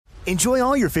Enjoy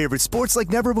all your favorite sports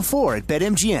like never before at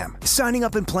BetMGM. Signing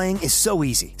up and playing is so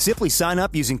easy. Simply sign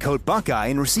up using code Buckeye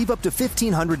and receive up to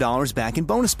 $1,500 back in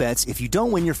bonus bets if you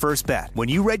don't win your first bet. When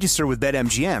you register with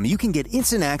BetMGM, you can get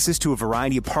instant access to a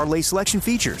variety of parlay selection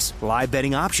features, live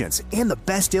betting options, and the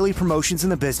best daily promotions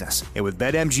in the business. And with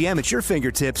BetMGM at your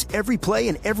fingertips, every play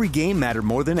and every game matter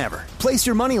more than ever. Place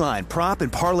your moneyline, prop,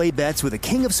 and parlay bets with the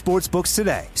king of sportsbooks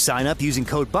today. Sign up using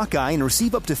code Buckeye and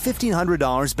receive up to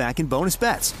 $1,500 back in bonus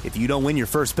bets if you don't win your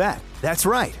first bet. That's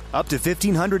right, up to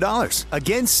 $1,500.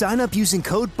 Again, sign up using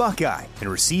code Buckeye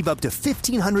and receive up to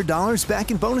 $1,500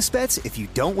 back in bonus bets if you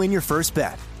don't win your first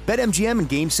bet. BetMGM and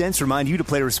GameSense remind you to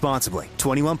play responsibly.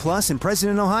 21 plus and present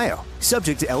in Ohio.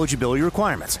 Subject to eligibility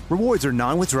requirements. Rewards are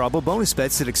non-withdrawable bonus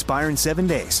bets that expire in 7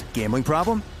 days. Gambling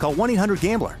problem? Call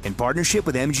 1-800-GAMBLER in partnership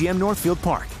with MGM Northfield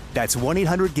Park. That's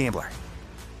 1-800-GAMBLER.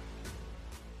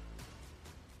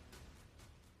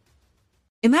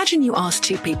 Imagine you ask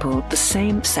two people the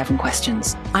same 7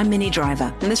 questions. I'm Minnie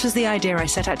Driver, and this was the idea I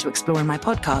set out to explore in my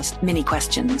podcast, Minnie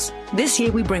Questions. This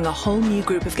year, we bring a whole new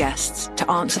group of guests to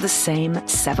answer the same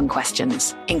 7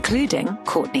 questions, including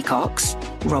Courtney Cox,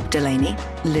 Rob Delaney,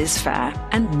 Liz Phair,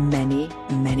 and many,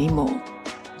 many more.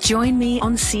 Join me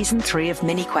on Season 3 of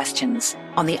Minnie Questions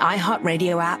on the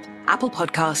iHeartRadio app, Apple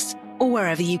Podcasts, or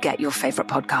wherever you get your favorite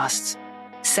podcasts.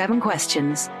 7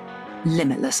 questions,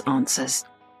 limitless answers.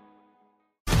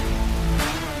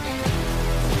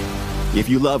 If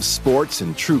you love sports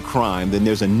and true crime, then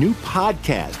there's a new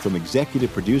podcast from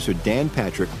executive producer Dan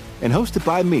Patrick and hosted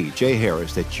by me, Jay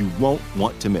Harris, that you won't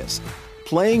want to miss.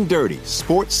 Playing Dirty: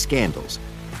 Sports Scandals.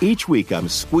 Each week, I'm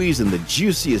squeezing the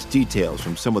juiciest details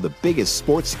from some of the biggest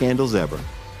sports scandals ever.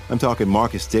 I'm talking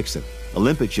Marcus Dixon,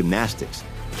 Olympic gymnastics,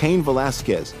 Cain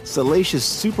Velasquez, salacious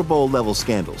Super Bowl-level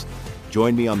scandals.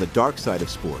 Join me on the dark side of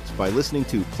sports by listening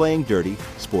to Playing Dirty: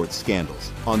 Sports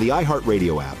Scandals on the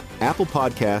iHeartRadio app, Apple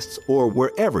Podcasts, or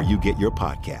wherever you get your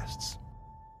podcasts.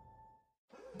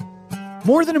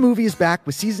 More Than a Movie is back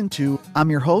with Season 2.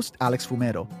 I'm your host, Alex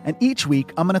Fumero, and each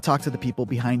week I'm going to talk to the people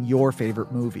behind your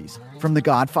favorite movies. From The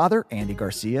Godfather, Andy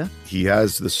Garcia. He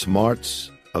has the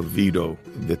smarts of Vito,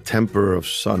 the temper of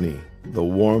Sonny, the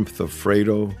warmth of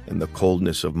Fredo, and the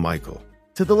coldness of Michael.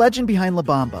 To the legend behind La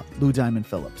Bamba, Lou Diamond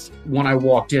Phillips. When I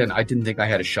walked in, I didn't think I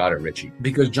had a shot at Richie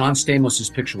because John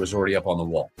Stamos' picture was already up on the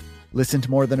wall. Listen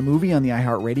to More Than a Movie on the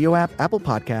iHeartRadio app, Apple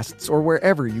Podcasts, or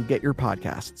wherever you get your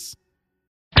podcasts.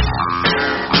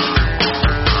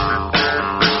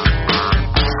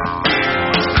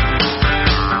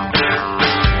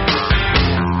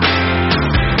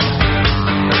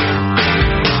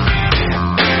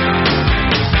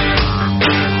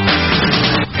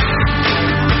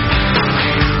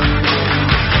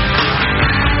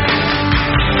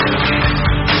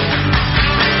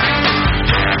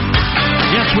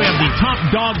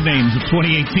 Dog names of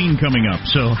 2018 coming up,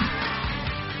 so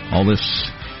all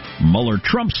this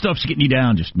Mueller-Trump stuff's getting you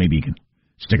down. Just maybe you can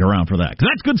stick around for that, because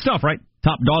that's good stuff, right?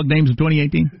 Top dog names of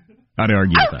 2018? I'd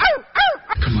argue with that.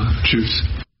 Come on, Juice.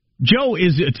 Joe,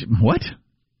 is it... What?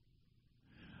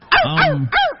 I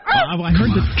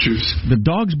heard the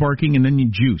dog's barking and then you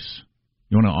juice.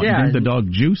 You want to name the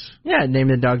dog Juice? Yeah, name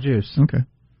the dog Juice. Okay.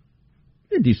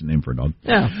 A decent name for a dog.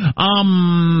 Yeah.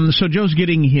 So Joe's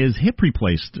getting his hip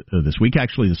replaced this week,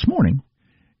 actually this morning,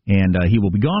 and he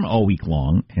will be gone all week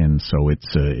long, and so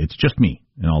it's just me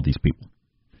and all these people.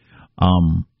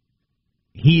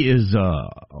 He is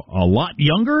a lot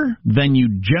younger than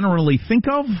you generally think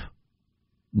of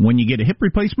when you get a hip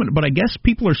replacement, but I guess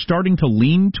people are starting to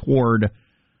lean toward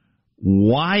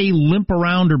why limp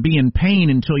around or be in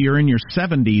pain until you're in your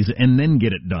 70s and then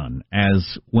get it done?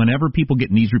 As whenever people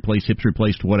get knees replaced, hips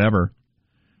replaced, whatever,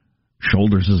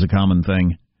 shoulders is a common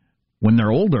thing. When they're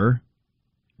older,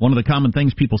 one of the common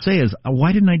things people say is,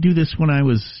 why didn't I do this when I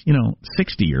was,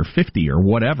 60 or 50 or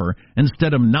whatever,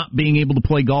 instead of not being able to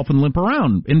play golf and limp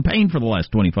around in pain for the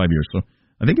last 25 years? So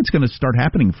I think it's going to start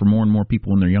happening for more and more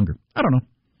people when they're younger. I don't know.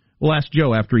 We'll ask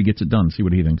Joe after he gets it done, see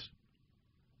what he thinks.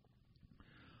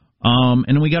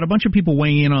 And we got a bunch of people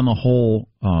weighing in on the whole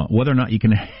whether or not you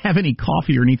can have any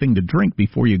coffee or anything to drink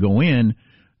before you go in.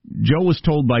 Joe was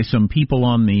told by some people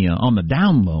on the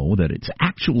down low that it's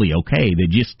actually okay. They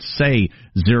just say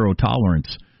zero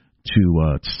tolerance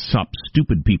to stop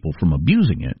stupid people from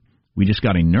abusing it. We just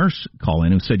got a nurse call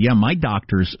in who said, yeah, my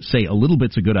doctors say a little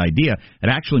bit's a good idea. It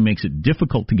actually makes it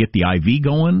difficult to get the IV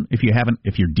going if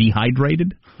you're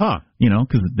dehydrated.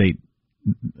 Because they...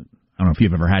 I don't know if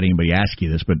you've ever had anybody ask you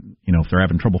this, but, if they're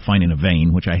having trouble finding a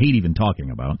vein, which I hate even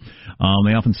talking about,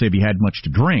 they often say if you had much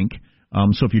to drink.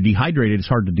 So if you're dehydrated, it's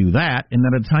hard to do that. And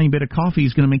then a tiny bit of coffee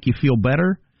is going to make you feel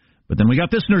better. But then we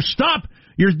got this nurse, stop!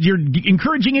 You're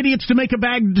encouraging idiots to make a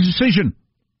bad decision.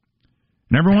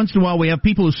 And every once in a while we have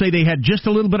people who say they had just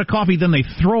a little bit of coffee, then they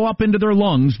throw up into their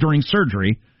lungs during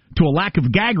surgery to a lack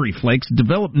of gag reflex,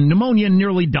 develop pneumonia, and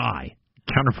nearly die.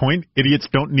 Counterpoint, idiots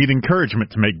don't need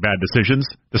encouragement to make bad decisions.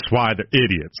 That's why they're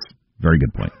idiots. Very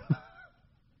good point.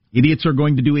 Idiots are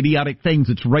going to do idiotic things.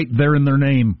 It's right there in their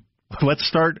name. Let's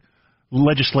start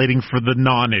legislating for the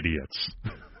non-idiots.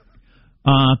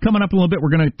 Coming up a little bit,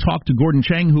 we're going to talk to Gordon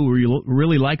Chang, who we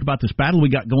really like about this battle we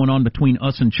got going on between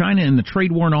us and China and the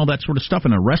trade war and all that sort of stuff,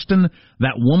 and arresting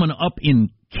that woman up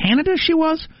in Canada, she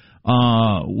was,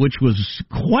 which was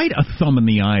quite a thumb in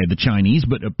the eye of the Chinese,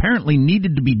 but apparently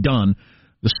needed to be done.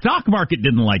 The stock market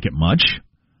didn't like it much,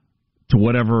 to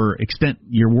whatever extent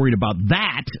you're worried about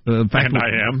that. In fact,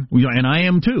 I am. And I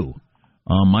am, too.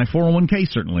 My 401k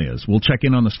certainly is. We'll check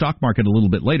in on the stock market a little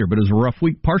bit later, but it was a rough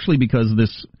week, partially because of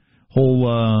this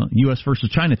whole U.S. versus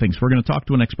China thing. So we're going to talk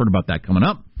to an expert about that coming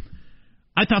up.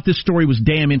 I thought this story was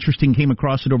damn interesting, came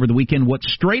across it over the weekend. What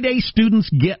straight-A students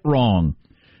get wrong.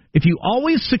 If you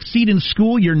always succeed in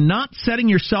school, you're not setting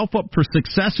yourself up for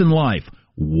success in life.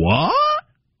 What?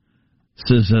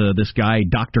 Says this guy,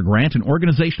 Dr. Grant, an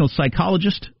organizational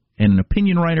psychologist and an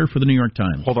opinion writer for the New York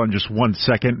Times. Hold on just 1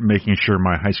 second, making sure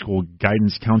my high school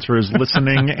guidance counselor is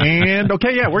listening. And,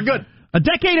 okay, yeah, we're good. A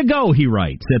decade ago, he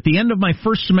writes, at the end of my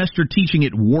first semester teaching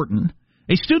at Wharton,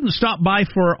 a student stopped by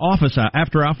for office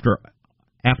after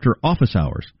office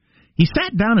hours. He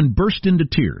sat down and burst into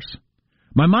tears.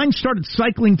 My mind started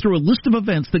cycling through a list of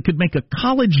events that could make a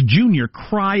college junior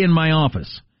cry in my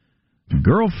office.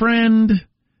 Girlfriend,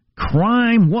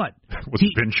 crime, what? Was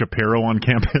Ben Shapiro on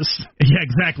campus? Yeah,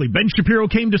 exactly. Ben Shapiro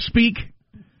came to speak.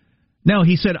 No,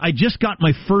 he said, I just got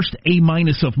my first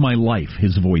A- of my life,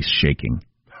 his voice shaking.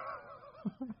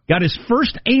 Got his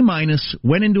first A-,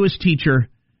 went into his teacher,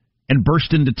 and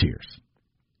burst into tears.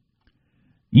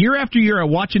 Year after year, I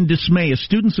watch in dismay as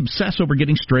students obsess over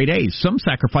getting straight A's. Some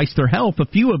sacrifice their health. A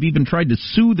few have even tried to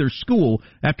sue their school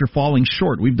after falling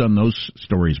short. We've done those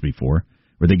stories before,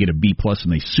 where they get a B+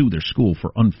 and they sue their school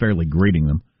for unfairly grading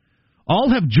them. All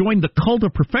have joined the cult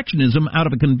of perfectionism out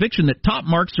of a conviction that top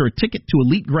marks are a ticket to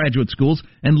elite graduate schools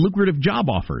and lucrative job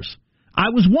offers. I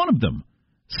was one of them,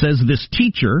 says this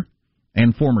teacher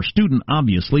and former student,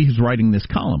 obviously, who's writing this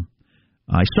column.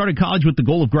 I started college with the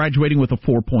goal of graduating with a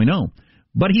 4.0.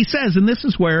 But he says, and this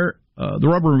is where the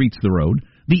rubber meets the road,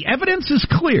 the evidence is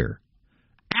clear.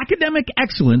 Academic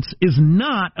excellence is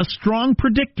not a strong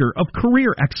predictor of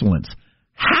career excellence.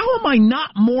 How am I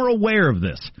not more aware of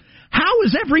this? How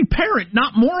is every parent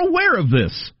not more aware of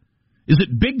this? Is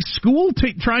it big school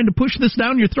trying to push this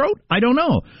down your throat? I don't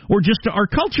know. Or just our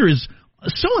culture is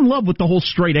so in love with the whole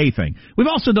straight A thing. We've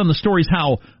also done the stories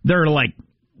how there are like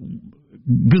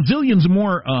gazillions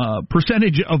more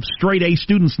percentage of straight A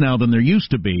students now than there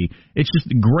used to be. It's just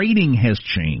the grading has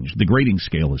changed. The grading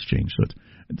scale has changed. So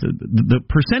the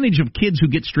percentage of kids who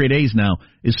get straight A's now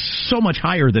is so much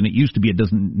higher than it used to be. It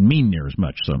doesn't mean near as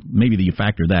much. So maybe you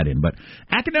factor that in. But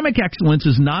academic excellence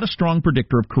is not a strong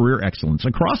predictor of career excellence.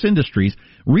 Across industries,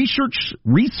 research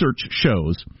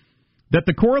shows that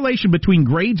the correlation between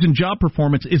grades and job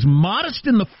performance is modest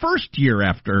in the first year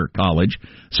after college.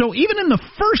 So even in the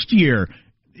first year,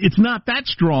 it's not that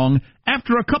strong.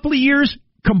 After a couple of years,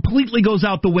 completely goes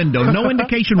out the window. No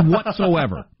indication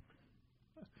whatsoever.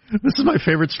 This is my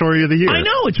favorite story of the year. I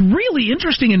know. It's really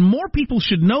interesting, and more people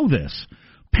should know this.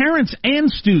 Parents and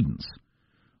students.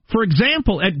 For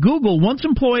example, at Google, once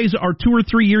employees are 2 or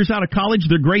 3 years out of college,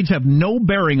 their grades have no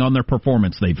bearing on their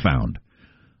performance, they've found.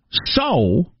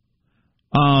 So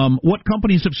what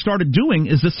companies have started doing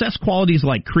is assess qualities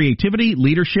like creativity,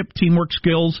 leadership, teamwork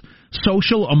skills,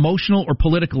 social, emotional, or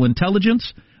political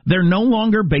intelligence. They're no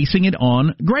longer basing it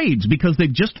on grades because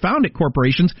they've just found at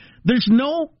corporations there's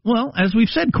no, well, as we've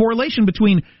said, correlation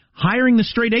between hiring the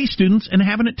straight A students and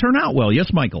having it turn out well. Yes,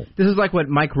 Michael? This is like what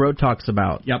Mike Rowe talks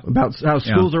about. Yep. About how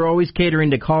schools are always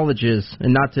catering to colleges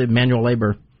and not to manual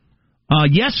labor.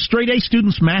 Yes, straight-A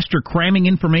students master cramming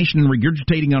information and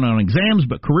regurgitating on exams,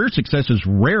 but career success is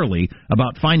rarely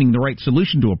about finding the right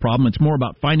solution to a problem. It's more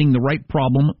about finding the right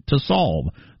problem to solve.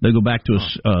 They go back to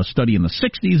a study in the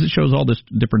 60s that shows all this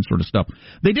different sort of stuff.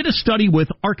 They did a study with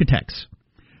architects,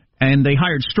 and they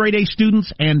hired straight-A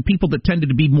students and people that tended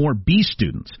to be more B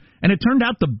students. And it turned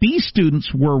out the B students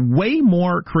were way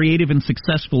more creative and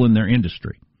successful in their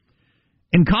industry.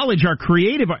 In college, our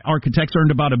creative architects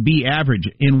earned about a B average.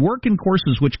 In work and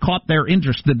courses which caught their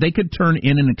interest, that they could turn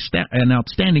in an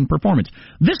outstanding performance.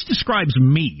 This describes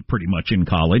me pretty much in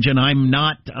college, and I'm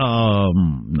not,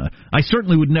 I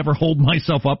certainly would never hold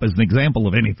myself up as an example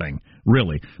of anything.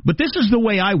 really. But this is the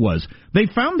way I was. They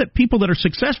found that people that are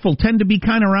successful tend to be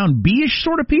kind of around B-ish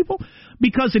sort of people,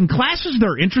 because in classes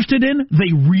they're interested in,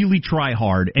 they really try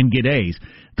hard and get A's.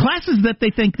 Classes that they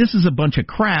think this is a bunch of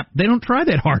crap, they don't try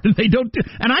that hard, and they don't.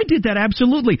 And I did that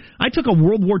absolutely. I took a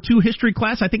World War II history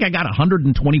class. I think I got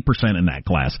 120% in that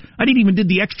class. I didn't even did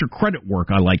the extra credit work.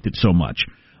 I liked it so much.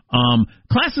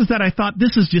 Classes that I thought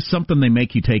this is just something they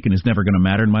make you take and is never going to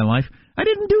matter in my life, I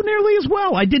didn't do nearly as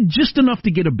well. I did just enough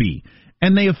to get a B.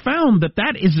 And they have found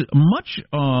that is much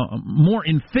more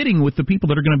in fitting with the people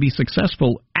that are going to be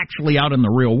successful actually out in the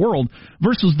real world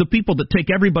versus the people that take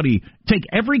every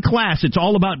class. It's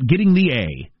all about getting the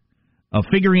A,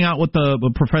 figuring out what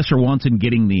the professor wants and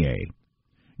getting the A.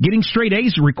 Getting straight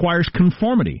A's requires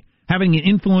conformity. Having an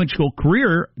influential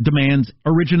career demands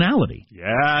originality.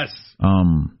 Yes.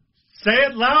 Say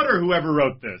it louder, whoever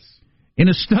wrote this. In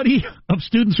a study of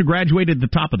students who graduated at the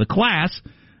top of the class,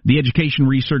 the education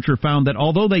researcher found that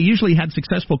although they usually had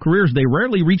successful careers, they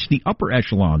rarely reached the upper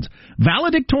echelons.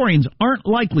 Valedictorians aren't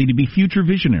likely to be future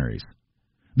visionaries.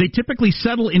 They typically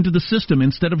settle into the system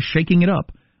instead of shaking it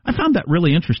up. I found that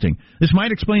really interesting. This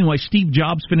might explain why Steve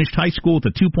Jobs finished high school with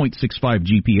a 2.65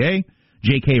 GPA.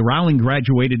 J.K. Rowling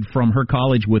graduated from her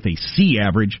college with a C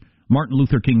average. Martin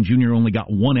Luther King Jr. only got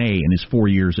 1A in his 4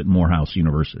 years at Morehouse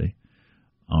University.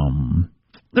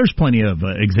 There's plenty of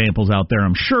examples out there,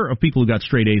 I'm sure, of people who got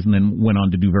straight A's and then went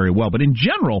on to do very well. But in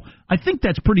general, I think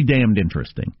that's pretty damned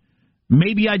interesting.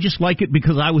 Maybe I just like it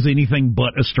because I was anything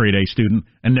but a straight A student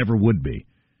and never would be.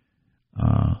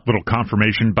 Little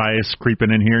confirmation bias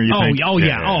creeping in here, you think? Oh,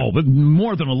 yeah. Oh, but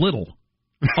more than a little.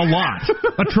 A lot.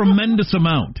 A tremendous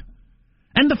amount.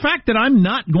 And the fact that I'm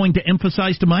not going to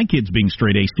emphasize to my kids being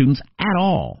straight A students at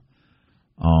all.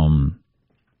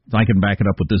 I can back it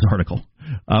up with this article.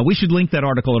 We should link that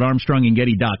article at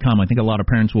ArmstrongandGetty.com. I think a lot of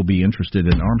parents will be interested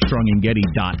in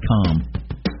ArmstrongandGetty.com.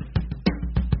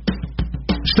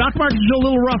 Stock market was a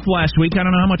little rough last week. I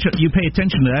don't know how much you pay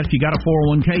attention to that. If you got a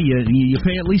 401k, you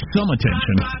pay at least some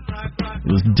attention.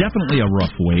 It was definitely a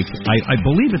rough week. I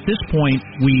believe at this point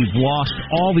we've lost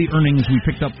all the earnings we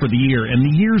picked up for the year, and the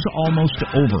year's almost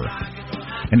over.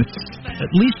 And it's,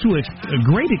 at least to a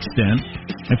great extent,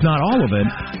 if not all of it,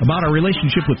 about our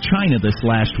relationship with China this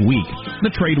last week.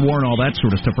 The trade war and all that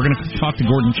sort of stuff. We're going to talk to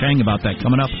Gordon Chang about that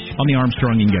coming up on the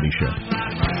Armstrong and Getty Show.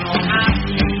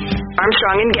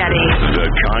 Armstrong and Getty. The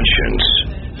conscience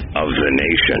of the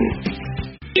nation.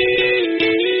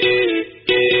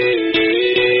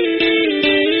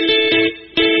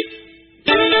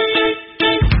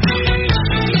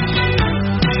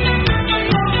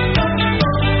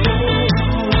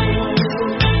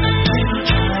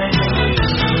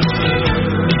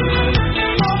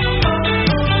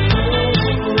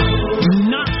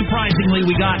 Not surprisingly,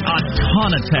 we got a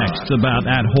ton of texts about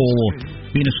that whole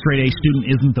being a straight A student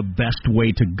isn't the best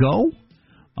way to go.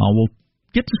 We'll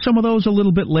get to some of those a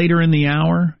little bit later in the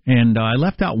hour, and I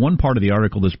left out one part of the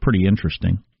article that's pretty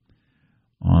interesting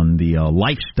on the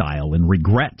lifestyle and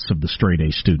regrets of the straight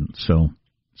A student. So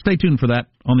stay tuned for that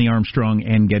on the Armstrong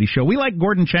and Getty Show. We like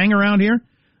Gordon Chang around here.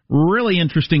 Really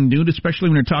interesting dude, especially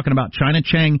when you're talking about China.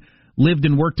 Chang lived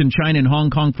and worked in China and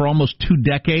Hong Kong for almost 2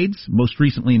 decades, most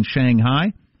recently in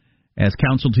Shanghai, as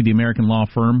counsel to the American law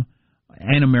firm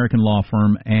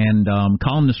and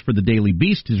columnist for the Daily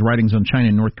Beast. His writings on China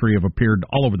and North Korea have appeared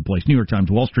all over the place, New York Times,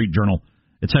 Wall Street Journal,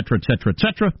 etc.,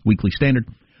 Weekly Standard,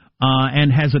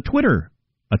 and has a Twitter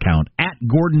account, at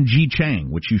Gordon G.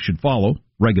 Chang, which you should follow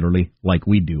regularly like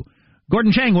we do.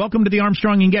 Gordon Chang, welcome to the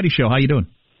Armstrong and Getty Show. How you doing?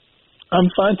 I'm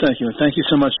fine, thank you. Thank you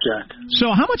so much, Jack.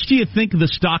 So how much do you think the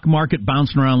stock market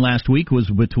bouncing around last week was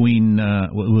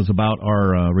about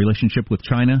our relationship with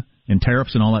China and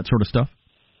tariffs and all that sort of stuff?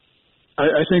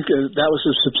 I think that was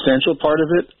a substantial part of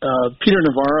it. Peter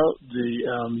Navarro,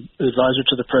 the advisor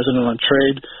to the president on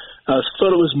trade,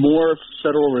 thought it was more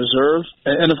Federal Reserve.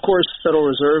 And of course, Federal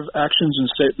Reserve actions and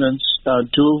statements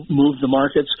do move the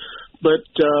markets. But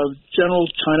general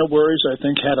China worries, I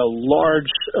think, had a large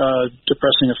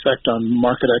depressing effect on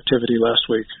market activity last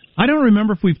week. I don't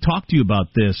remember if we've talked to you about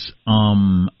this.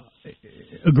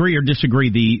 Agree or disagree,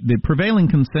 the prevailing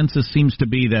consensus seems to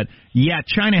be that,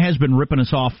 China has been ripping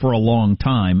us off for a long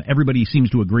time. Everybody seems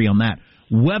to agree on that.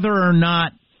 Whether or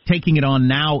not taking it on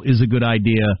now is a good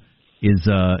idea is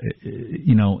not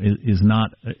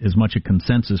as much a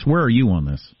consensus. Where are you on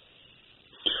this?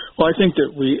 Well, I think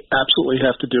that we absolutely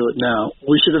have to do it now.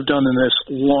 We should have done this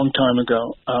a long time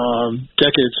ago,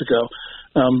 decades ago.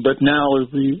 But now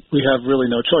we have really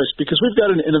no choice because we've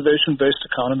got an innovation-based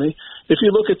economy. If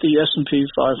you look at the S&P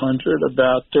 500,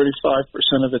 about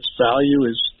 35% of its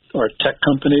value are tech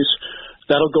companies.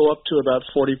 That'll go up to about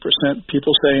 40%,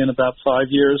 people say, in about 5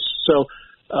 years. So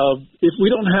if we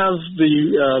don't have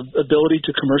the ability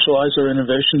to commercialize our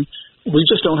innovation, we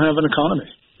just don't have an economy.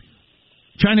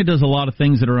 China does a lot of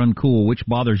things that are uncool. Which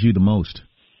bothers you the most?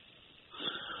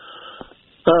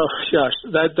 Oh, gosh,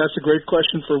 that's a great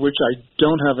question for which I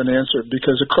don't have an answer,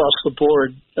 because across the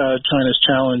board, China's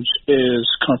challenge is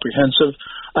comprehensive.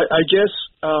 I guess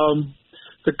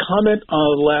the comment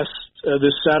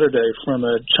this Saturday from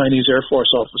a Chinese Air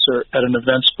Force officer at an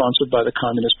event sponsored by the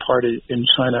Communist Party in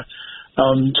China,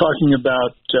 talking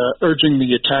about urging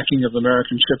the attacking of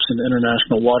American ships in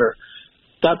international water,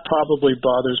 that probably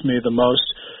bothers me the most.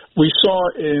 We saw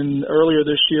earlier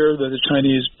this year that the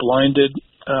Chinese blinded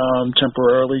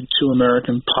temporarily 2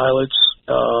 American pilots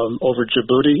over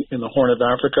Djibouti in the Horn of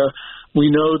Africa.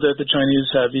 We know that the Chinese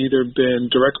have either been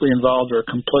directly involved or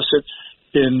complicit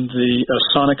in the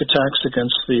sonic attacks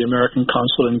against the American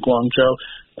consulate in Guangzhou.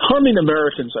 Harming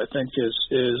Americans, I think, is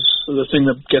the thing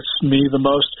that gets me the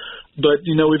most. But,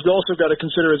 we've also got to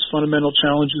consider its fundamental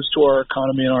challenges to our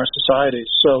economy and our society.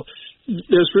 So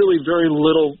there's really very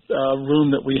little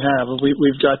room that we have.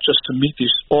 We've got just to meet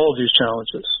all of these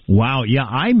challenges. Wow, yeah,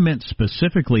 I meant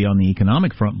specifically on the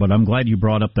economic front, but I'm glad you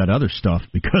brought up that other stuff,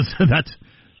 because that's,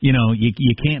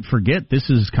 you can't forget this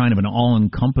is kind of an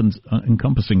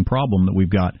all-encompassing problem that we've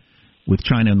got with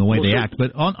China and the way they act.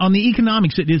 But on the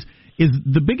economics, is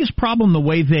the biggest problem the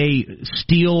way they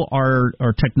steal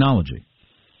our technology?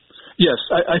 Yes,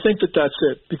 I think that's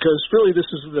it, because really this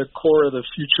is the core of the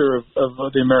future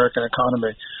of the American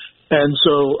economy. And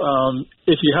so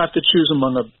if you have to choose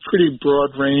among a pretty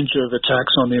broad range of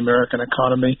attacks on the American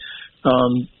economy,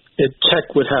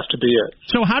 tech would have to be it.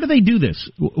 So how do they do this?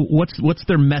 What's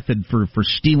their method for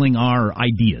stealing our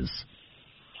ideas?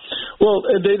 Well,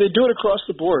 they do it across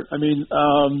the board. I mean,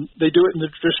 they do it in the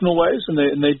traditional ways, and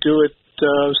they do it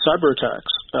cyber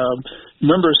attacks.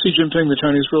 Remember, Xi Jinping, the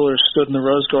Chinese ruler, stood in the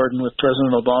Rose Garden with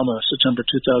President Obama September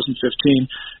 2015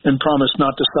 and promised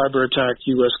not to cyber attack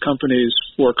U.S. companies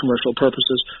for commercial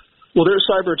purposes. Well, their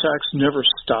cyber attacks never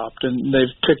stopped, and they've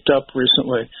picked up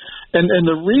recently. And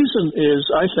the reason is,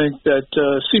 I think, that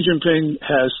Xi Jinping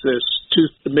has this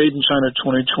Made in China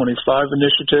 2025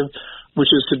 initiative,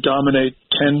 which is to dominate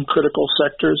 10 critical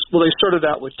sectors. Well, they started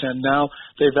out with 10. Now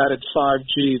they've added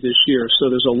 5G this year,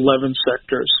 so there's 11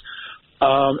 sectors.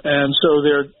 And so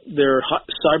their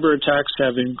cyber attacks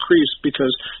have increased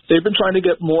because they've been trying to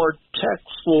get more tech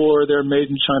for their Made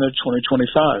in China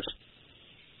 2025.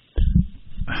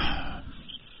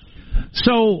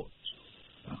 So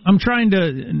I'm trying to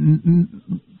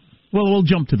we'll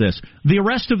jump to this. The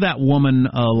arrest of that woman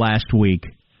last week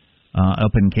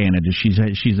up in Canada. She's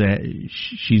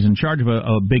in charge of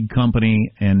a big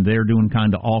company, and they're doing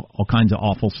kind of all kinds of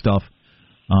awful stuff,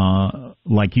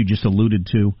 like you just alluded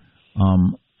to.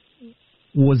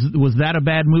 Was that a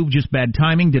bad move? Just bad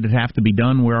timing? Did it have to be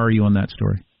done? Where are you on that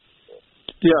story?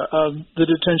 Yeah, the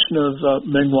detention of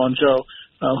Meng Wanzhou,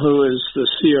 who is the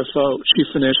CFO, Chief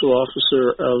Financial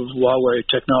Officer of Huawei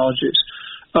Technologies.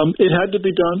 It had to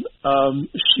be done.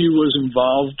 She was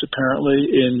involved, apparently,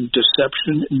 in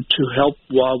deception to help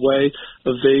Huawei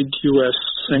evade U.S.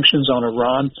 sanctions on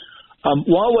Iran.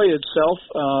 Huawei itself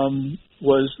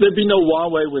there'd be no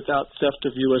Huawei without theft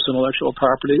of U.S. intellectual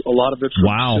property, a lot of it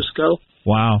from Cisco.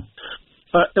 Wow.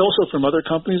 Also from other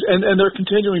companies, and they're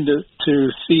continuing to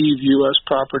thieve U.S.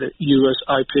 property, U.S.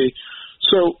 IP.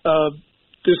 So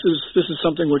this is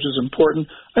something which is important.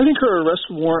 I think her arrest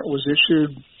warrant was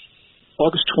issued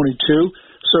August 22,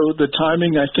 so the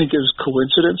timing, I think, is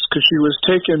coincidence, because she was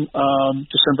taken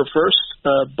December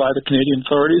 1st by the Canadian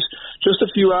authorities, just a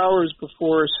few hours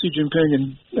before Xi Jinping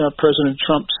and President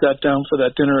Trump sat down for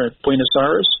that dinner at Buenos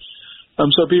Aires.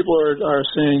 So people are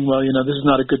saying, well, this is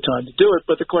not a good time to do it,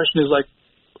 but the question is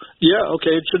yeah,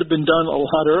 okay, it should have been done a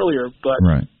lot earlier, but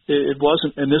it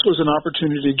wasn't, and this was an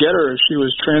opportunity to get her as she was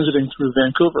transiting through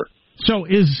Vancouver. So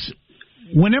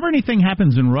whenever anything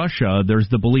happens in Russia, there's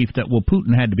the belief that,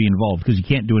 Putin had to be involved, because you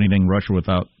can't do anything in Russia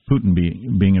without Putin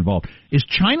being involved. Is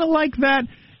China like that?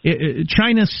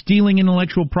 China stealing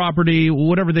intellectual property,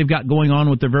 whatever they've got going on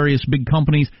with their various big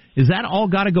companies, is that all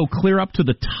got to go clear up to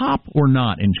the top or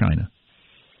not in China?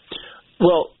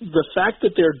 Well, the fact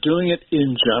that they're doing it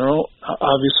in general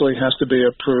obviously has to be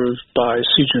approved by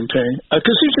Xi Jinping.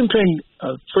 Because Xi Jinping,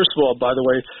 first of all, by the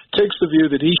way, takes the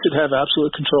view that he should have absolute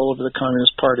control over the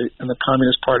Communist Party, and the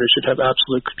Communist Party should have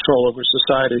absolute control over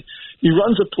society. He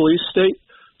runs a police state,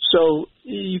 so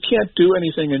you can't do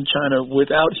anything in China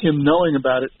without him knowing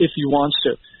about it if he wants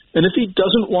to. And if he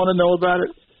doesn't want to know about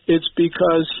it, it's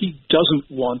because he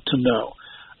doesn't want to know.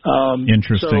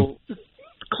 Interesting.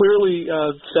 clearly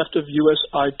theft of U.S.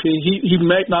 IP. He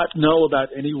might not know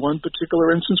about any one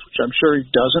particular instance, which I'm sure he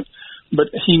doesn't, but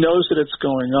he knows that it's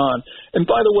going on. And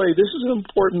by the way, this is an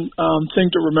important thing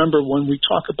to remember when we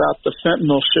talk about the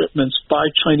fentanyl shipments by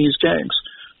Chinese gangs.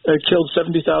 They killed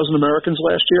 70,000 Americans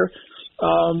last year.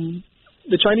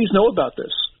 The Chinese know about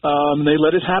this. They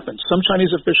let it happen. Some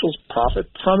Chinese officials profit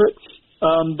from it,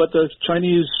 but the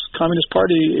Chinese Communist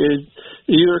Party is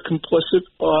either complicit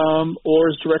or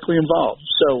is directly involved.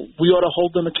 So we ought to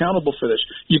hold them accountable for this.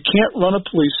 You can't run a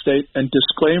police state and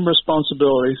disclaim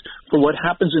responsibilities for what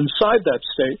happens inside that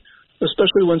state,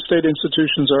 especially when state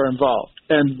institutions are involved.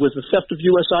 And with the theft of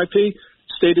U.S. IP,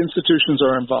 state institutions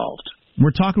are involved.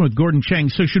 We're talking with Gordon Chang.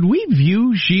 So should we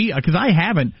view Xi, because I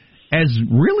haven't, as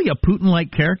really a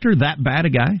Putin-like character, that bad a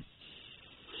guy?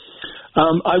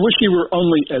 I wish he were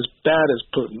only as bad as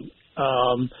Putin.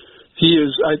 He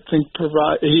is, I think,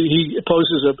 he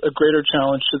poses a greater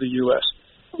challenge to the U.S.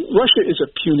 Russia is a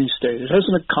puny state. It has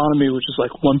an economy which is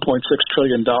like $1.6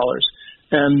 trillion,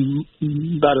 and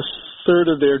about a third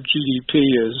of their GDP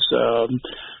is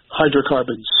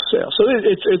hydrocarbon sales. So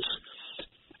it's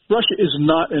Russia is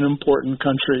not an important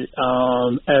country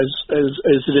as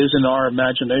it is in our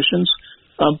imaginations.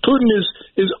 Putin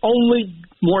is only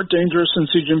more dangerous than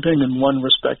Xi Jinping in one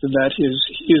respect, in that he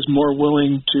is more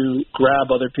willing to grab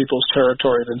other people's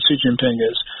territory than Xi Jinping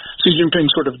is. Xi Jinping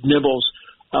sort of nibbles.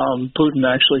 Putin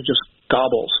actually just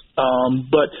gobbles.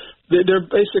 But they're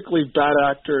basically bad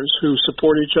actors who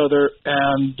support each other,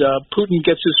 and Putin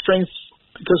gets his strength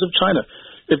because of China.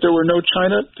 If there were no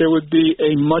China, there would be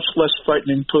a much less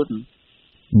frightening Putin.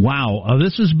 Wow.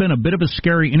 This has been a bit of a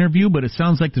scary interview, but it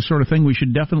sounds like the sort of thing we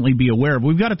should definitely be aware of.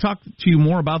 We've got to talk to you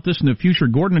more about this in the future.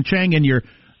 Gordon Chang, and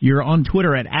you're on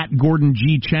Twitter at Gordon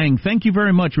G. Chang. Thank you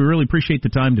very much. We really appreciate the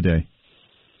time today.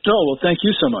 Oh, well, thank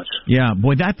you so much. Yeah,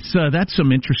 boy, that's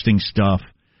some interesting stuff.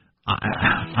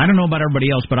 I don't know about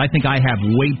everybody else, but I think I have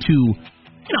way too...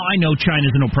 I know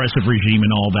China's an oppressive regime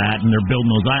and all that, and they're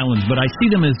building those islands, but I see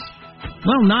them as,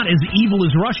 well, not as evil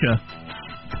as Russia.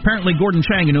 Apparently, Gordon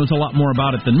Chang, who knows a lot more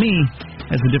about it than me,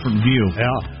 has a different view. Yeah.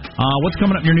 What's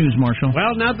coming up in your news, Marshall?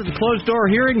 Well, now that the closed-door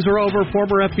hearings are over,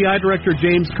 former FBI Director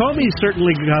James Comey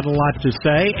certainly got a lot to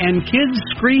say, and kids'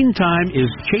 screen time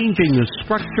is changing the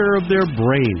structure of their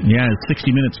brain. Yeah,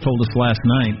 60 Minutes told us last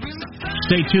night.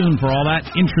 Stay tuned for all that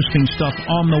interesting stuff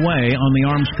on the way on the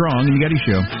Armstrong and Getty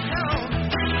Show.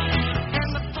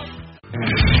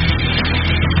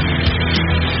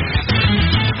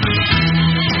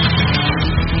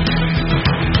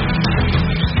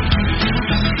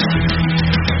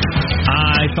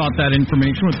 I thought that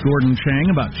information with Gordon Chang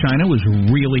about China was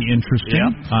really interesting.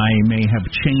 Yep. I may have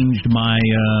changed my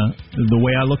the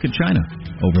way I look at China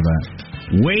over that.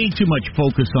 Way too much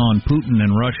focus on Putin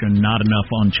and Russia, not enough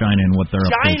on China and what they're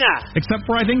up to. Except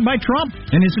for, I think, by Trump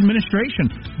and his administration.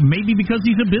 Maybe because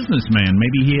he's a businessman.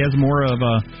 Maybe he has more of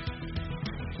a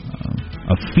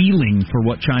feeling for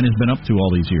what China's been up to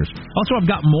all these years. Also, I've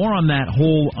got more on that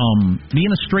whole being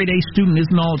a straight-A student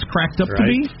isn't all it's cracked up to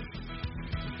be.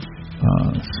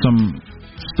 Some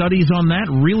studies on that,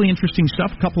 really interesting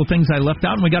stuff. A couple of things I left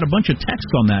out, and we got a bunch of text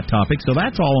on that topic, so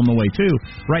that's all on the way, too.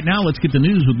 Right now, let's get the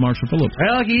news with Marshall Phillips.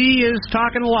 Well, he is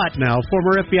talking a lot now.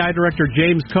 Former FBI Director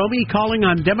James Comey calling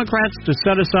on Democrats to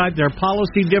set aside their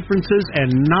policy differences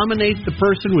and nominate the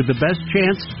person with the best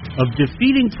chance of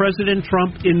defeating President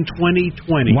Trump in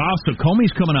 2020. Wow, so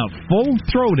Comey's coming out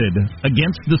full-throated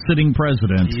against the sitting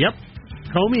president. Yep.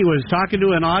 Comey was talking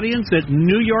to an audience at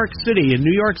New York City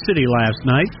last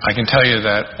night. I can tell you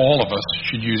that all of us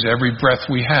should use every breath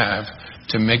we have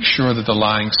to make sure that the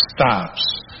lying stops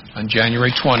on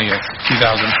January 20th,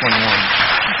 2021.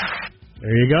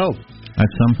 There you go.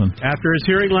 That's something. After his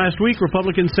hearing last week,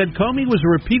 Republicans said Comey was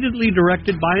repeatedly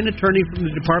directed by an attorney from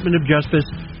the Department of Justice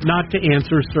not to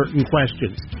answer certain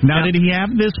questions. Now, did he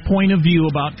have this point of view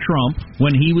about Trump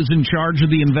when he was in charge of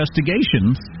the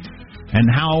investigations? And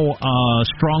how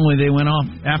strongly they went off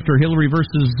after Hillary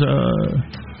versus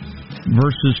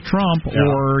Trump,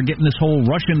 or getting this whole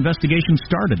Russia investigation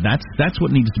started. That's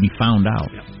what needs to be found out.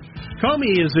 Yeah.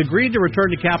 Comey has agreed to return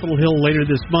to Capitol Hill later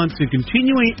this month to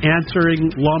continuing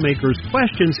answering lawmakers'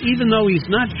 questions, even though he's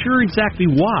not sure exactly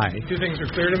why. Two things are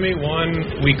clear to me. One,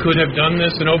 we could have done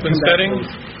this in open setting.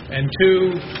 And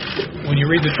two, when you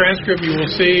read the transcript, you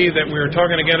will see that we're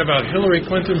talking again about Hillary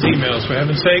Clinton's emails, for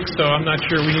heaven's sake, so I'm not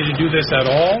sure we need to do this at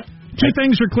all. Two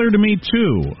things are clear to me,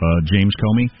 too, James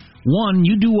Comey. One,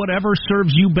 you do whatever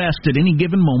serves you best at any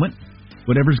given moment,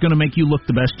 whatever's going to make you look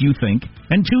the best you think.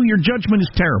 And two, your judgment is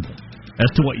terrible as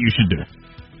to what you should do.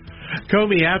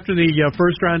 Comey, after the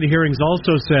first round of hearings,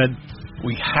 also said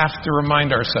we have to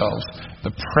remind ourselves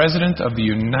the President of the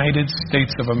United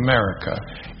States of America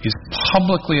is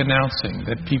publicly announcing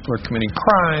that people are committing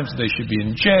crimes, they should be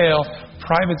in jail,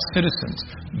 private citizens.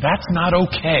 That's not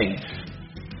okay.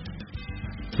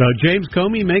 So James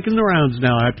Comey making the rounds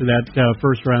now after that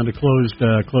first round of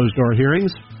closed-door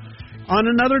hearings. On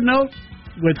another note,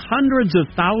 with hundreds of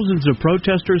thousands of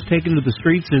protesters taken to the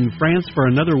streets in France for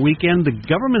another weekend, the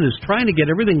government is trying to get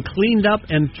everything cleaned up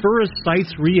and tourist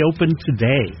sites reopened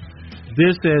today.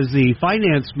 This, as the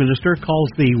finance minister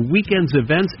calls the weekend's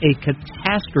events a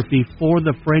catastrophe for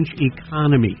the French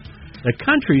economy. The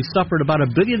country suffered about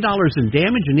 $1 billion in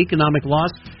damage and economic loss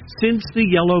since the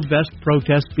Yellow Vest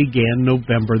protest began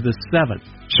November the 7th.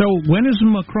 So when is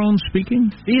Macron speaking?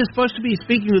 He is supposed to be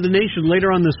speaking to the nation later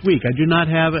on this week. I do not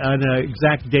have an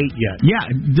exact date yet. Yeah,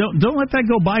 don't let that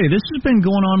go by you. This has been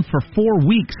going on for 4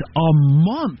 weeks, a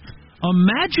month.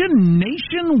 Imagine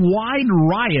nationwide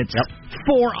riots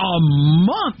for a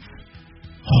month.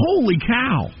 Holy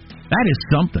cow. That is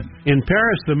something. In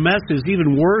Paris, the mess is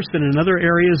even worse than in other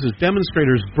areas as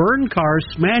demonstrators burned cars,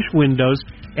 smashed windows,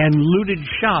 and looted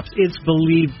shops. It's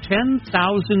believed 10,000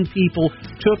 people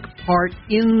took part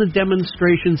in the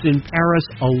demonstrations in Paris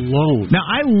alone. Now,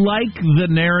 I like the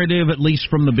narrative, at least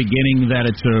from the beginning, that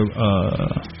it's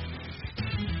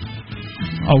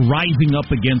a rising up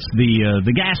against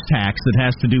the gas tax that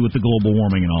has to do with the global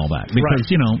warming and all that. Because,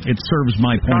 you know, it serves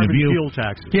my point of view. Fuel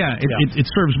taxes. Yeah, it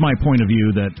serves my point of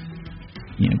view that,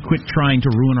 you know, quit trying to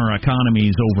ruin our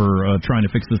economies over trying to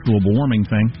fix this global warming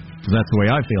thing, because that's the way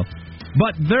I feel.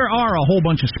 But there are a whole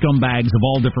bunch of scumbags of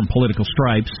all different political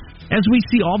stripes, as we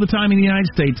see all the time in the United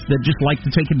States, that just like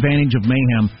to take advantage of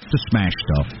mayhem to smash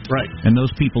stuff. Right. And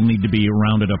those people need to be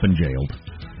rounded up and jailed.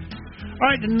 All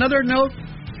right, another note.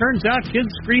 Turns out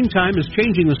kids' screen time is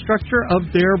changing the structure of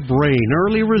their brain.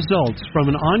 Early results from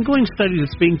an ongoing study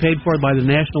that's being paid for by the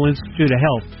National Institute of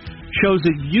Health shows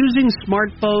that using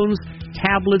smartphones,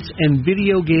 tablets, and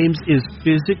video games is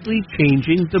physically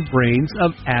changing the brains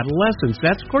of adolescents.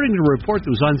 That's according to a report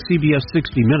that was on CBS 60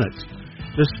 Minutes.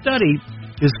 The study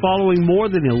is following more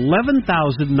than 11,000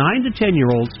 9 to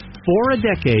 10-year-olds for a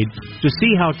decade to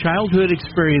see how childhood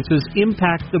experiences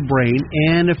impact the brain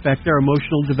and affect their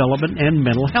emotional development and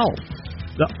mental health.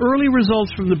 The early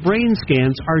results from the brain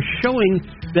scans are showing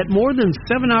that more than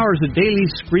 7 hours of daily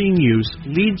screen use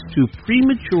leads to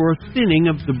premature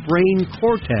thinning of the brain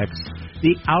cortex,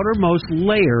 the outermost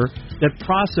layer that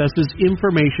processes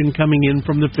information coming in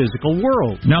from the physical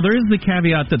world. Now, there is the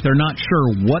caveat that they're not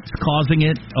sure what's causing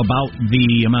it, about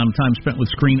the amount of time spent with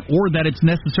screen, or that it's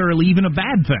necessarily even a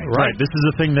bad thing. Right. This is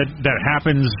a thing that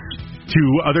happens to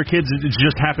other kids. It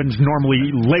just happens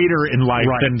normally later in life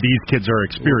than these kids are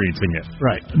experiencing it.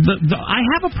 Right. I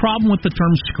have a problem with the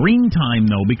term screen time,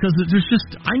 though, because there's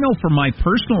just, I know from my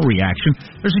personal reaction,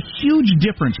 there's a huge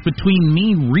difference between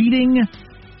me reading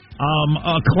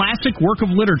a classic work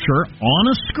of literature on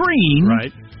a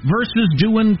screen versus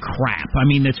doing crap. I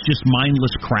mean, it's just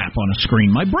mindless crap on a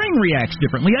screen. My brain reacts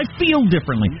differently. I feel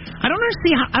differently. I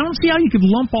don't see how you could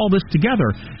lump all this together.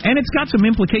 And it's got some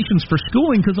implications for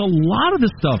schooling, because a lot of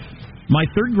the stuff my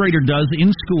third grader does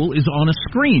in school is on a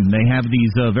screen. They have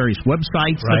these various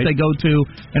websites that they go to,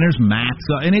 and there's maths,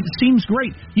 and it seems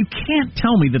great. You can't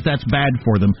tell me that that's bad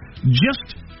for them.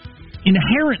 Just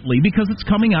inherently, because it's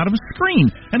coming out of a screen,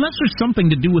 unless there's something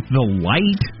to do with the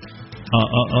light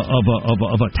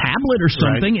of a tablet or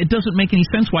something. It doesn't make any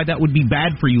sense why that would be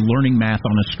bad for you, learning math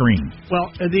on a screen. Well,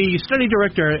 the study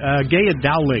director, Gaya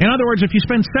Dowling. In other words, if you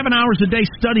spend 7 hours a day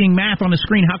studying math on a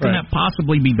screen, how can that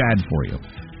possibly be bad for you?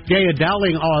 Gaya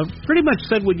Dowling pretty much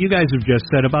said what you guys have just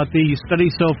said about the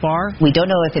study so far. We don't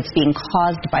know if it's being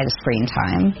caused by the screen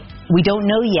time. We don't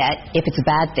know yet if it's a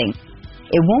bad thing.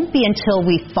 It won't be until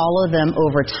we follow them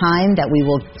over time that we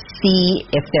will see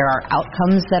if there are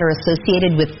outcomes that are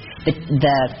associated with the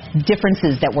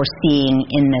differences that we're seeing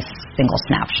in this single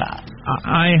snapshot.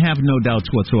 I have no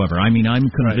doubts whatsoever. I mean, I'm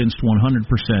convinced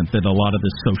 100% that a lot of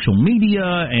this social media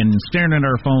and staring at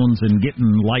our phones and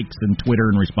getting likes and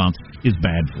Twitter and response is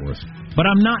bad for us. But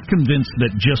I'm not convinced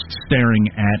that just staring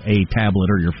at a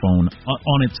tablet or your phone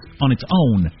on its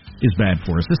own is bad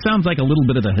for us. This sounds like a little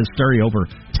bit of the hysteria over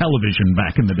television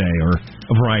back in the day, or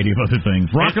a variety of other things.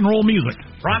 Rock and roll music.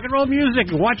 Rock and roll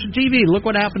music. Watching TV. Look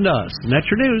what happened to us. And that's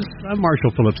your news. I'm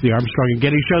Marshall Phillips, the Armstrong and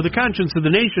Getty Show, the conscience of the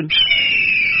nation.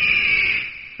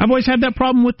 I've always had that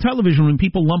problem with television when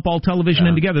people lump all television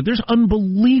in together. There's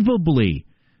unbelievably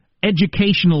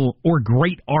educational or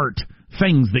great art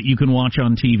things that you can watch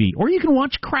on TV. Or you can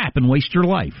watch crap and waste your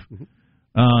life.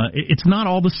 It's not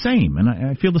all the same, and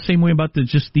I feel the same way about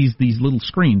just these little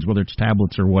screens, whether it's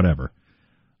tablets or whatever.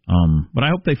 But I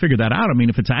hope they figure that out. I mean,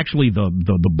 if it's actually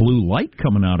the blue light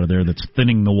coming out of there that's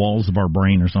thinning the walls of our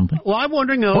brain or something. Well, I'm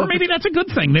wondering, though, or maybe that's a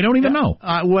good thing. They don't even know.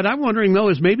 What I'm wondering, though,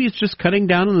 is maybe it's just cutting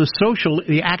down on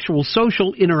the actual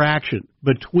social interaction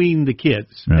between the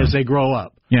kids as they grow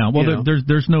up. Yeah, well,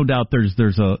 there's no doubt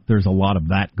there's a lot of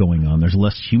that going on. There's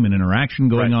less human interaction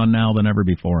going on now than ever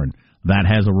before, and that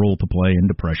has a role to play in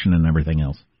depression and everything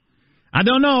else. I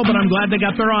don't know, but I'm glad they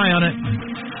got their eye on it.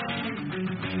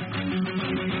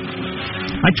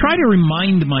 I try to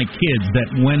remind my kids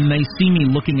that when they see me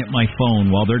looking at my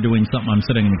phone while they're doing something, I'm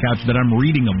sitting on the couch, that I'm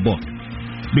reading a book.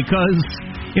 Because,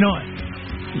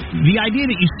 the idea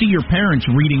that you see your parents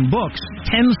reading books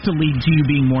tends to lead to you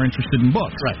being more interested in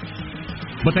books. Right.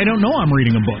 But they don't know I'm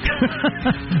reading a book.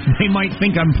 They might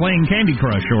think I'm playing Candy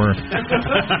Crush or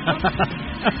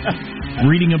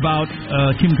reading about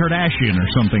Kim Kardashian or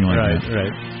something like that.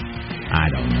 Right. I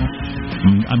don't know.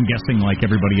 I'm guessing like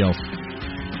everybody else.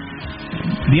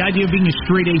 The idea of being a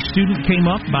straight-A student came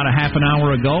up about a half an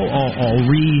hour ago. I'll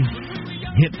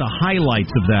re-hit the highlights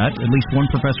of that. At least one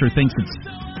professor thinks it's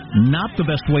not the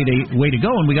best way to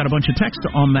go, and we got a bunch of text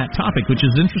on that topic, which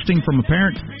is interesting from a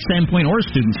parent standpoint or a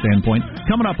student standpoint.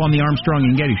 Coming up on the Armstrong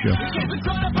and Getty Show.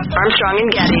 Armstrong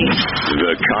and Getty.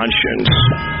 The conscience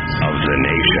of the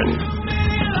nation.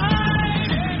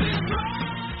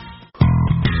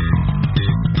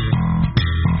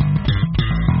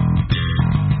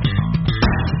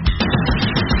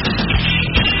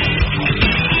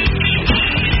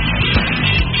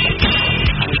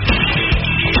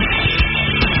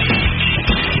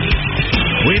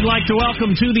 We'd like to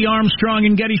welcome to the Armstrong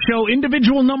and Getty Show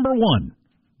individual number one.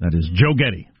 That is Joe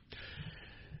Getty.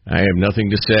 I have nothing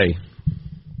to say.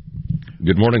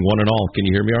 Good morning, one and all. Can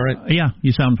you hear me all right? Yeah,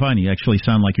 you sound fine. You actually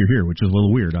sound like you're here, which is a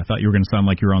little weird. I thought you were going to sound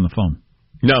like you were on the phone.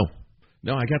 No,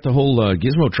 I got the whole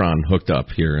Gizmotron hooked up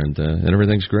here, and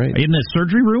everything's great. Are you in the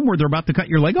surgery room where they're about to cut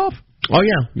your leg off? Oh,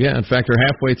 yeah. In fact, they're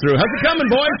halfway through. How's it coming,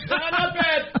 boys?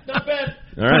 Not bad.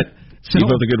 All right. Keep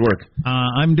up the good work.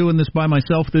 I'm doing this by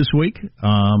myself this week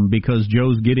because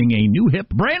Joe's getting a new hip,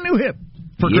 brand new hip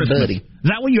for Christmas. Buddy. Is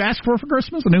that what you asked for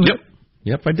Christmas? A new hip?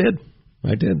 Yep, I did.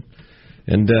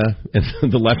 And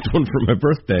the left one for my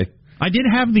birthday. I did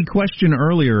have the question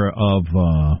earlier of,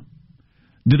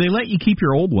 do they let you keep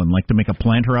your old one, like to make a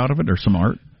planter out of it or some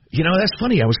art? That's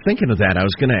funny. I was thinking of that. I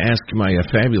was going to ask my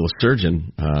fabulous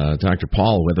surgeon, Dr.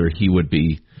 Paul, whether he would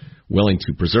be willing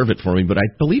to preserve it for me, but I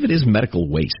believe it is medical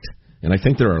waste. And I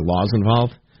think there are laws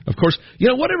involved. Of course,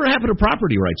 whatever happened to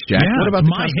property rights, Jack? Yeah, what about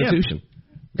the Constitution?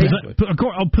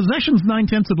 Possession's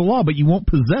 9/10 of the law, but you won't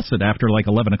possess it after like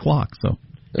 11 o'clock. So,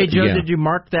 hey, Joe, did you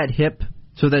mark that hip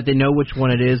so that they know which one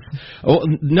it is? Oh,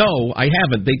 no, I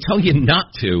haven't. They tell you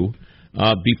not to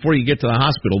before you get to the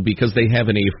hospital because they have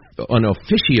an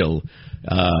official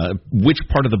which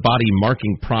part of the body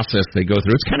marking process they go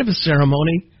through. It's kind of a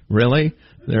ceremony, really.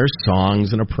 There's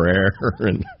songs and a prayer,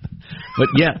 but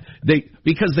yeah,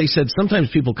 because they said sometimes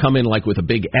people come in like with a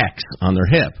big X on their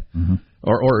hip,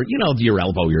 or your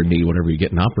elbow, your knee, whatever you're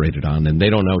getting operated on, and they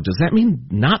don't know. Does that mean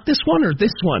not this one or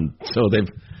this one? So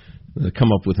they've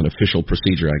come up with an official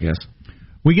procedure, I guess.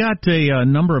 We got a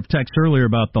number of texts earlier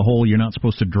about the whole you're not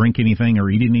supposed to drink anything or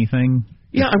eat anything.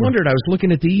 Yeah, I wondered. I was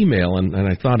looking at the email, and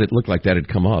I thought it looked like that had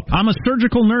come up. I'm a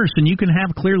surgical nurse, and you can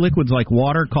have clear liquids like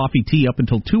water, coffee, tea up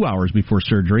until 2 hours before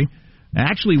surgery.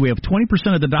 Actually, we have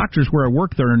 20% of the doctors where I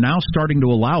work that are now starting to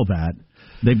allow that.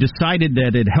 They've decided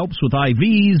that it helps with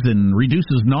IVs and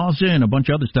reduces nausea and a bunch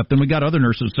of other stuff. Then we got other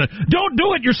nurses say, don't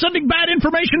do it. You're sending bad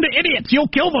information to idiots. You'll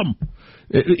kill them.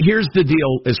 Here's the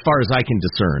deal as far as I can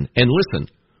discern. And listen,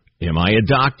 am I a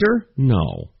doctor?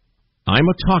 No. I'm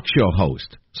a talk show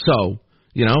host. So,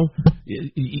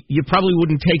 you probably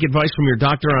wouldn't take advice from your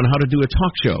doctor on how to do a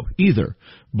talk show either.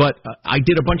 But I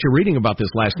did a bunch of reading about this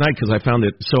last night because I found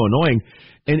it so annoying.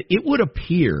 And it would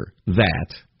appear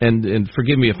that, and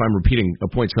forgive me if I'm repeating a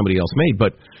point somebody else made,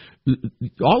 but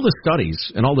all the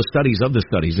studies and all the studies of the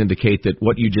studies indicate that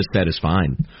what you just said is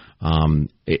fine.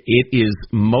 It is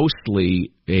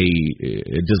mostly a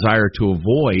desire to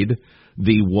avoid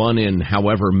the one in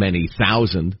however many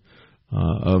thousand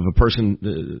of a person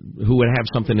who would have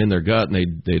something in their gut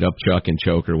and they'd upchuck and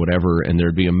choke or whatever, and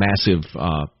there'd be a massive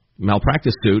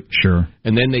malpractice suit. Sure.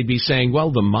 And then they'd be saying,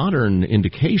 well, the modern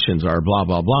indications are blah,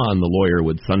 blah, blah, and the lawyer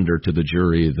would thunder to the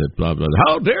jury that blah, blah,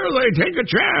 how dare they take a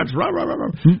chance, blah, blah, blah,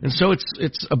 blah. And so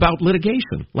it's about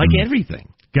litigation, like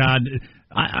everything. God,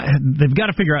 they've got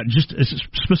to figure out just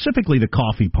specifically the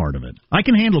coffee part of it. I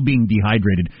can handle being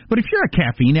dehydrated, but if you're a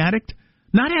caffeine addict,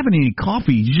 not having any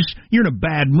coffee, you're in a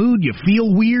bad mood, you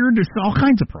feel weird, there's all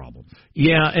kinds of problems.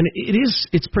 Yeah, and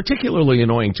it's particularly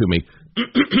annoying to me.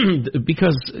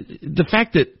 because the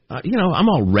fact that, I'm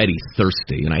already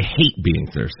thirsty, and I hate being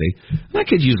thirsty. I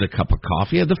could use a cup of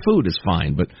coffee. The food is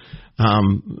fine, but...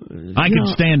 I could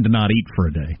stand to not eat for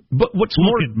a day. But what's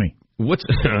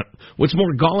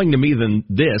more galling to me than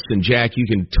this, and Jack, you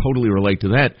can totally relate to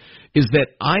that, is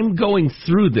that I'm going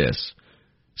through this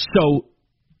so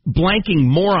blanking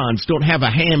morons don't have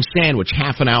a ham sandwich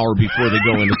half an hour before they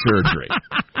go into surgery.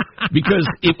 Because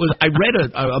I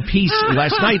read a piece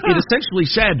last night. It essentially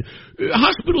said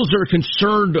hospitals are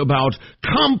concerned about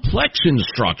complex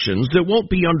instructions that won't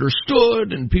be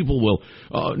understood, and people will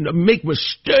make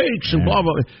mistakes and blah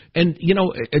blah. And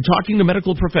talking to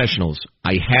medical professionals,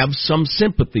 I have some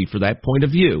sympathy for that point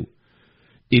of view.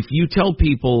 If you tell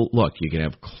people, look, you can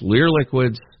have clear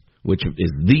liquids, which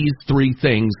is these three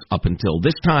things up until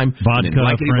this time, vodka,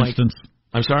 for instance.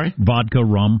 I'm sorry, vodka,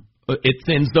 rum. It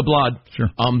thins the blood. Sure.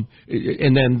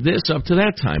 And then this up to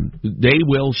that time, they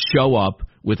will show up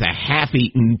with a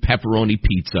half-eaten pepperoni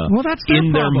pizza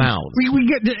in their mouths. We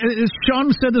get, as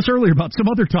Sean said this earlier about some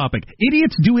other topic,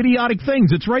 idiots do idiotic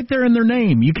things. It's right there in their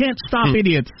name. You can't stop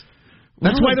idiots.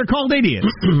 That's why they're called idiots.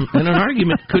 And an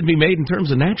argument could be made in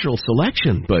terms of natural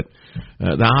selection, but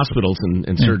the hospitals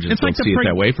and surgeons don't see it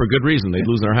that way for good reason. They'd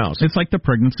lose their house. It's like the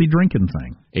pregnancy drinking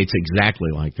thing. It's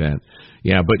exactly like that.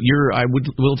 Yeah, but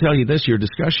will tell you this, your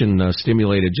discussion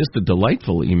stimulated just a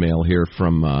delightful email here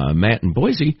from Matt in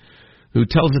Boise, who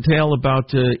tells a tale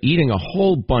about eating a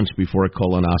whole bunch before a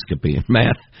colonoscopy. And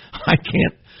Matt, I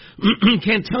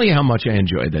can't tell you how much I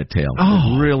enjoyed that tale.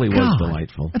 It really was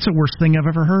delightful. That's the worst thing I've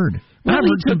ever heard. I've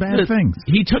heard some bad things.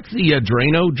 He took the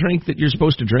Drano drink that you're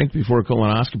supposed to drink before a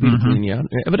colonoscopy to clean you out.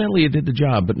 Evidently, it did the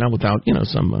job, but not without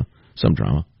some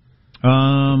drama.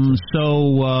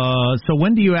 So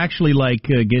when do you actually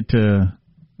get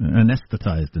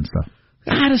anesthetized and stuff?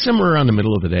 Somewhere around the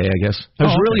middle of the day, I guess. I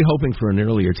was really hoping for an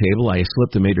earlier table. I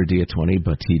slipped a Mater D at 20,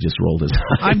 but he just rolled his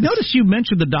eyes. I've noticed you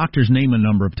mentioned the doctor's name a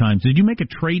number of times. Did you make a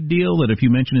trade deal that if you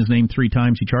mention his name 3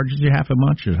 times, he charges you half as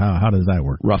much? Or how does that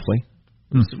work? Roughly.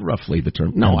 It's roughly the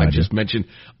term. No, I just mentioned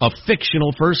a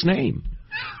fictional first name.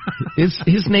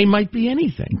 His name might be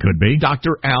anything. Could be.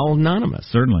 Dr. Al Anonymous.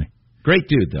 Certainly. Great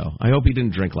dude, though. I hope he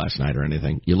didn't drink last night or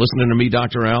anything. You listening to me,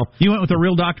 Dr. Al? You went with a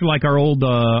real doctor like our old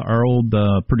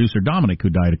producer Dominic, who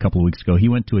died a couple of weeks ago. He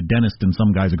went to a dentist in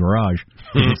some guy's garage.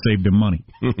 It saved him money.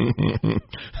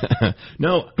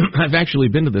 No, I've actually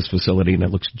been to this facility, and it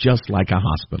looks just like a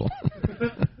hospital.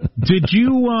 Did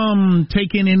you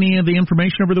take in any of the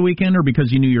information over the weekend, or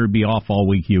because you knew you would be off all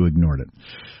week, you ignored it?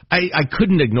 I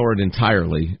couldn't ignore it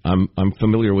entirely. I'm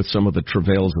familiar with some of the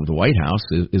travails of the White House.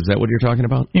 Is that what you're talking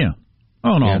about? Yeah.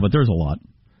 Oh, no, but there's a lot.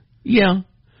 Yeah.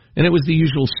 And it was the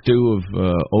usual stew of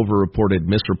over-reported,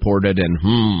 misreported,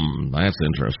 and that's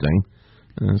interesting.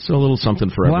 So a little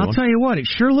something for everyone. Well, I'll tell you what, it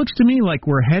sure looks to me like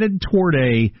we're headed toward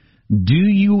do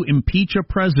you impeach a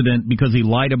president because he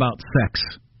lied about sex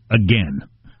again?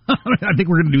 I think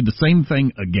we're going to do the same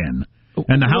thing again.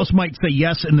 And the House might say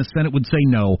yes, and the Senate would say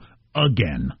no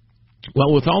again.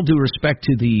 Well, with all due respect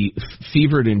to the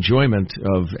fevered enjoyment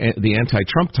of the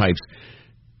anti-Trump types,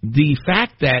 the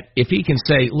fact that if he can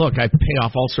say, look, I pay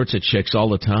off all sorts of chicks all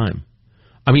the time,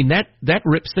 I mean, that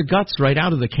rips the guts right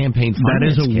out of the campaign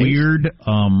finance That is a case. weird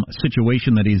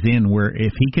situation that he's in, where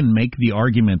if he can make the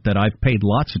argument that I've paid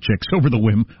lots of chicks over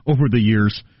the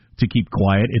years to keep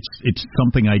quiet, it's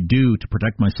something I do to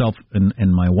protect myself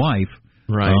and my wife,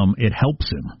 right? It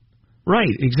helps him. Right,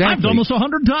 exactly. I've done this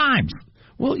 100 times.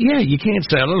 Well, yeah, you can't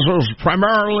say this was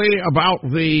primarily about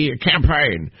the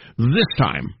campaign this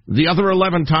time. The other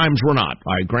 11 times were not.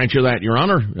 I grant you that, Your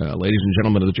Honor, ladies and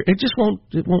gentlemen of the jury.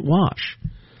 It won't wash.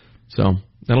 So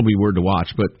that'll be weird to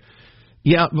watch. But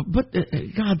yeah, but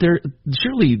God,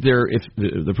 if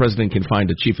the president can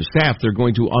find a chief of staff, they're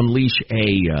going to unleash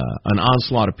an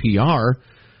onslaught of PR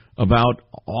about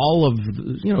all of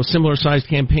similar-sized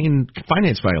campaign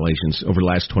finance violations over the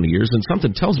last 20 years, and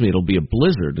something tells me it'll be a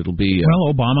blizzard. It'll be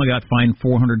well, Obama got fined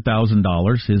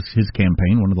 $400,000. His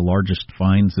campaign, one of the largest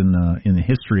fines in the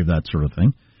history of that sort of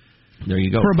thing. There you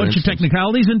go. For a bunch of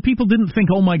technicalities, and people didn't think,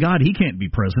 oh my God, he can't be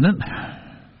president.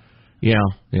 Yeah.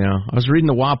 I was reading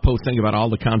the WAPO thing about all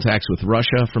the contacts with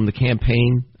Russia from the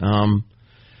campaign.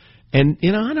 And,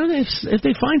 I don't know, if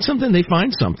they find something, they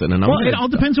find something. And it all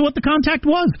depends on what the contact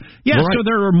was. Yeah, right. So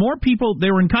there are more people,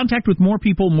 they were in contact with more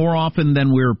people more often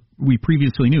than we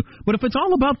previously knew. But if it's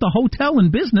all about the hotel and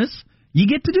business, you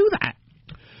get to do that.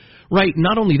 Right,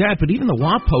 not only that, but even the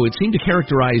WAPO, it seemed to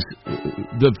characterize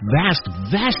the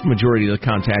vast majority of the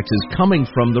contacts as coming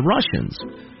from the Russians.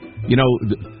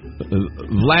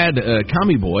 Vlad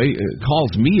Commie Boy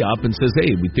calls me up and says,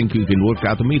 hey, we think you can work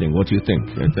out the meeting. What do you think?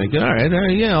 I think, all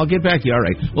right, yeah, I'll get back to you. All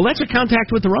right. Well, that's a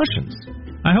contact with the Russians.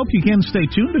 I hope you can stay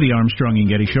tuned to the Armstrong and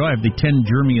Getty Show. I have the 10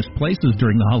 germiest places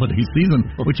during the holiday season,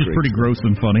 which is pretty gross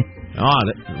and funny.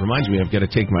 That reminds me, I've got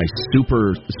to take my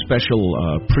super special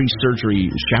pre-surgery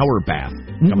shower bath.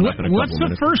 What's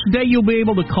the first day you'll be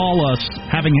able to call us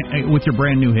with your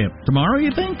brand new hip? Tomorrow, you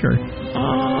think? Or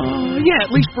yeah, at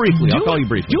least briefly. I'll call you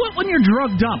briefly. Do it when you're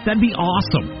drugged up. That'd be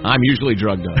awesome. I'm usually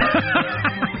drugged up.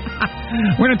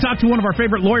 We're going to talk to one of our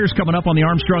favorite lawyers coming up on the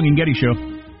Armstrong and Getty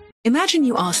Show. Imagine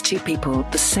you ask two people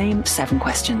the same 7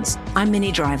 questions. I'm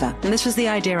Minnie Driver, and this was the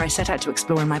idea I set out to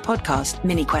explore in my podcast,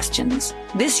 Mini Questions.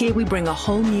 This year, we bring a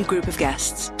whole new group of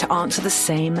guests to answer the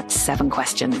same 7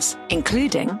 questions,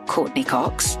 including Courtney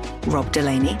Cox, Rob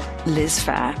Delaney, Liz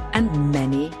Phair, and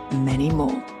many, many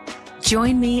more.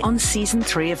 Join me on Season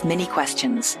 3 of Mini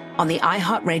Questions on the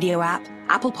iHeartRadio app,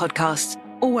 Apple Podcasts,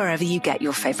 or wherever you get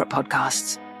your favorite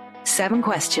podcasts. 7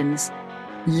 questions,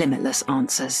 limitless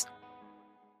answers.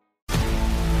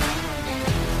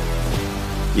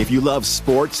 If you love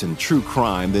sports and true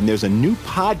crime, then there's a new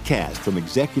podcast from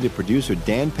executive producer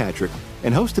Dan Patrick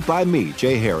and hosted by me,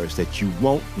 Jay Harris, that you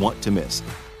won't want to miss.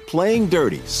 Playing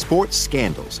Dirty: Sports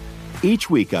Scandals. Each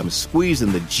week, I'm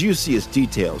squeezing the juiciest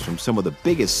details from some of the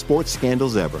biggest sports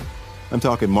scandals ever. I'm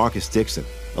talking Marcus Dixon,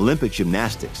 Olympic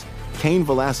gymnastics, Cain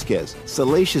Velasquez,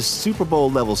 salacious Super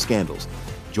Bowl-level scandals.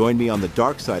 Join me on the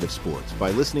dark side of sports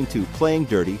by listening to Playing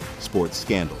Dirty: Sports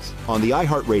Scandals on the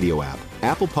iHeartRadio app,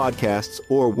 Apple Podcasts,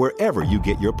 or wherever you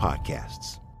get your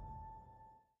podcasts.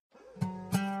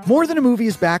 More Than a Movie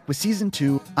is back with Season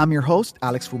 2. I'm your host,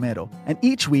 Alex Fumero, and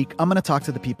each week I'm going to talk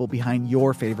to the people behind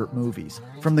your favorite movies.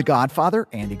 From The Godfather,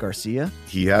 Andy Garcia.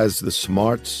 He has the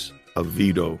smarts of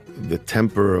Vito, the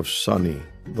temper of Sonny,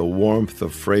 the warmth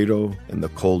of Fredo, and the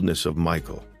coldness of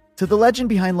Michael. To the legend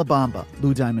behind La Bamba,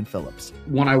 Lou Diamond Phillips.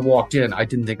 When I walked in, I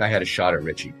didn't think I had a shot at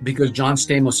Richie because John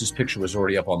Stamos' picture was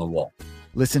already up on the wall.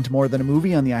 Listen to More Than a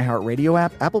Movie on the iHeartRadio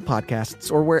app, Apple Podcasts,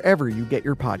 or wherever you get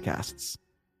your podcasts.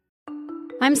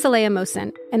 I'm Saleha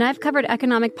Mohsen, and I've covered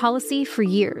economic policy for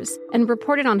years and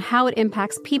reported on how it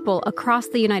impacts people across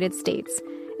the United States.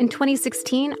 In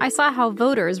 2016, I saw how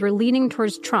voters were leaning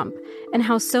towards Trump and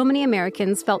how so many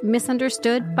Americans felt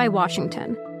misunderstood by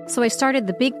Washington. So I started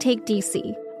The Big Take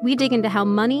DC. We dig into how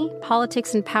money,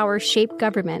 politics, and power shape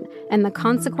government and the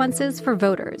consequences for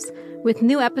voters. With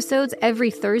new episodes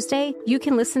every Thursday, you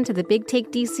can listen to The Big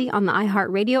Take DC on the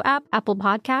iHeartRadio app, Apple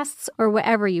Podcasts, or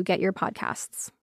wherever you get your podcasts.